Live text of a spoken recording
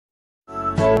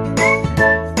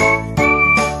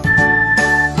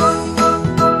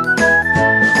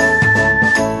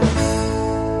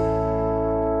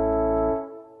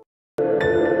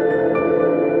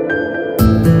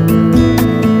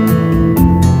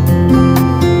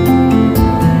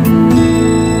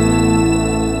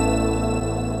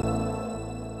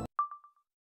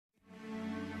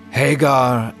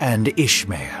Hagar and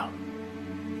Ishmael.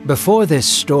 Before this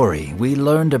story, we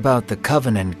learned about the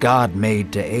covenant God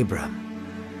made to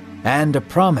Abram, and a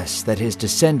promise that his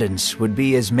descendants would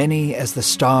be as many as the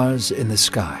stars in the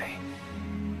sky.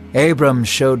 Abram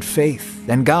showed faith,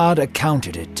 and God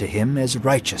accounted it to him as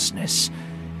righteousness.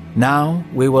 Now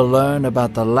we will learn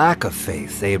about the lack of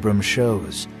faith Abram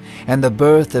shows, and the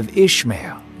birth of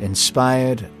Ishmael,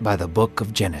 inspired by the book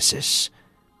of Genesis.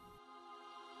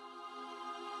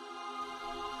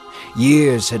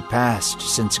 Years had passed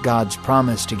since God's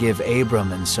promise to give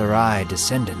Abram and Sarai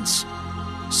descendants.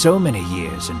 So many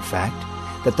years, in fact,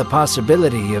 that the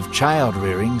possibility of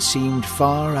child-rearing seemed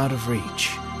far out of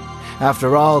reach.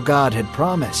 After all God had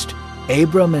promised,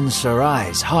 Abram and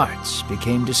Sarai's hearts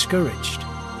became discouraged.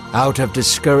 Out of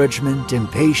discouragement,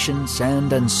 impatience,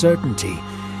 and uncertainty,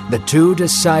 the two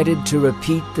decided to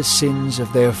repeat the sins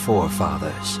of their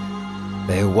forefathers.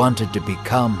 They wanted to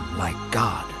become like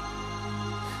God.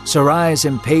 Sarai's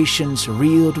impatience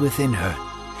reeled within her.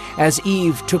 As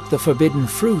Eve took the forbidden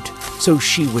fruit so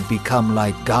she would become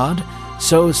like God,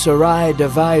 so Sarai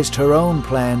devised her own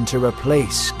plan to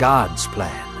replace God's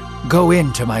plan. "Go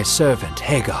in to my servant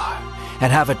Hagar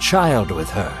and have a child with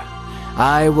her.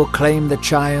 I will claim the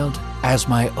child as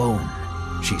my own,"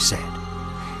 she said.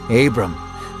 Abram,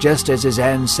 just as his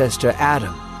ancestor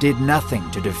Adam, did nothing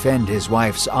to defend his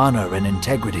wife's honor and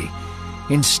integrity.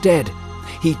 Instead,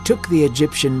 he took the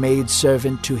Egyptian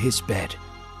maidservant to his bed,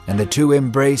 and the two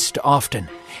embraced often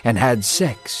and had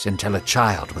sex until a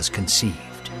child was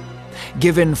conceived.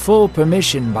 Given full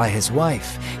permission by his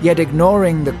wife, yet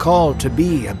ignoring the call to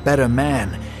be a better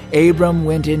man, Abram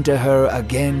went into her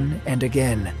again and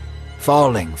again,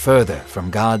 falling further from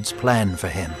God's plan for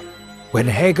him. When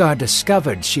Hagar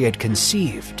discovered she had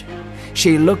conceived,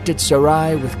 she looked at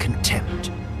Sarai with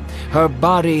contempt. Her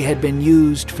body had been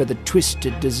used for the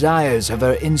twisted desires of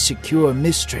her insecure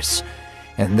mistress,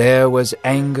 and there was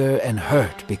anger and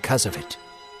hurt because of it.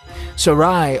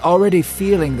 Sarai, already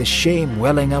feeling the shame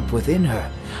welling up within her,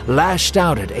 lashed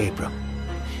out at Abram.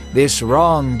 "This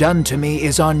wrong done to me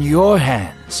is on your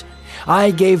hands.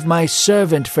 I gave my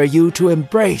servant for you to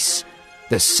embrace.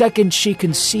 The second she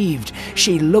conceived,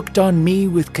 she looked on me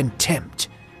with contempt.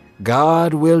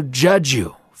 God will judge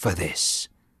you for this."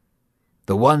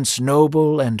 The once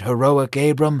noble and heroic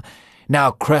Abram,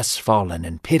 now crestfallen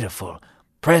and pitiful,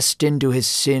 pressed into his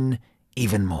sin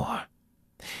even more.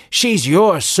 "She's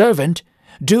your servant.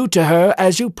 Do to her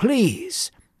as you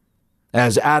please."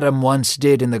 As Adam once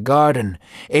did in the garden,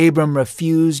 Abram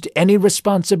refused any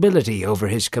responsibility over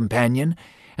his companion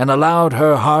and allowed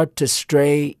her heart to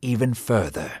stray even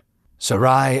further.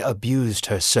 Sarai abused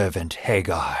her servant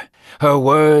Hagar. Her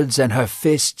words and her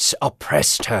fists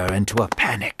oppressed her into a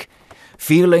panic.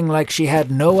 Feeling like she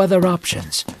had no other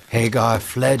options, Hagar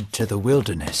fled to the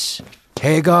wilderness.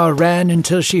 Hagar ran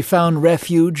until she found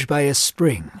refuge by a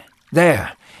spring.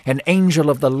 There, an angel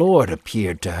of the Lord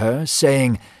appeared to her,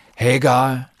 saying,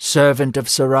 "Hagar, servant of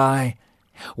Sarai,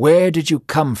 where did you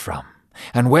come from,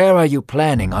 and where are you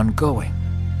planning on going?"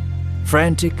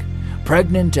 Frantic,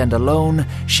 pregnant, and alone,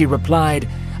 she replied,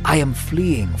 "I am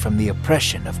fleeing from the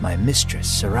oppression of my mistress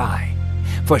Sarai,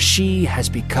 for she has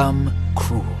become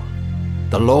cruel."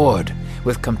 The Lord,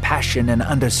 with compassion and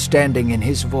understanding in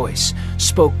his voice,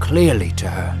 spoke clearly to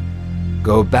her.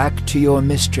 "Go back to your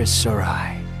mistress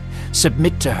Sarai.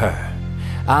 Submit to her.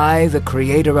 I, the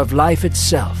creator of life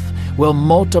itself, will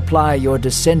multiply your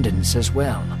descendants as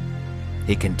well."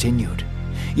 He continued,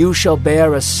 "You shall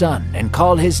bear a son and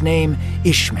call his name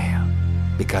Ishmael,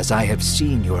 because I have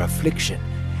seen your affliction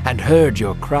and heard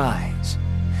your cries.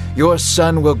 Your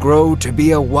son will grow to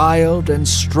be a wild and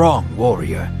strong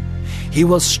warrior. He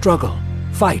will struggle,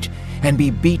 fight, and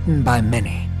be beaten by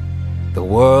many. The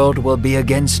world will be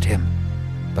against him,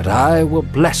 but I will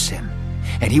bless him,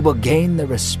 and he will gain the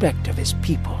respect of his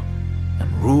people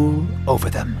and rule over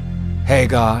them."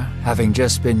 Hagar, having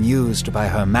just been used by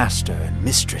her master and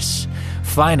mistress,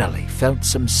 finally felt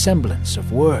some semblance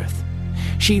of worth.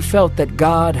 She felt that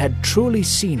God had truly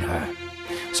seen her.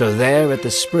 So there at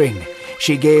the spring,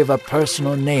 she gave a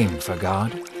personal name for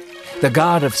God, the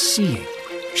God of seeing.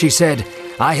 She said,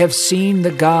 "I have seen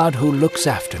the God who looks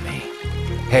after me."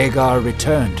 Hagar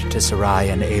returned to Sarai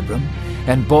and Abram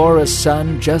and bore a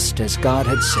son just as God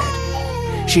had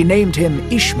said. She named him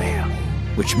Ishmael,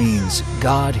 which means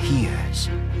God hears.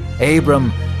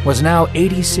 Abram was now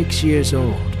 86 years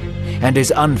old, and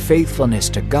his unfaithfulness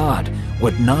to God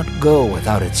would not go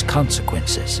without its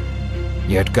consequences.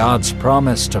 Yet God's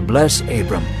promise to bless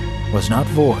Abram was not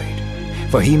void,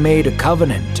 for he made a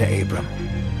covenant to Abram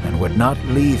and would not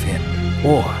leave him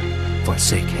or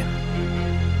forsake him.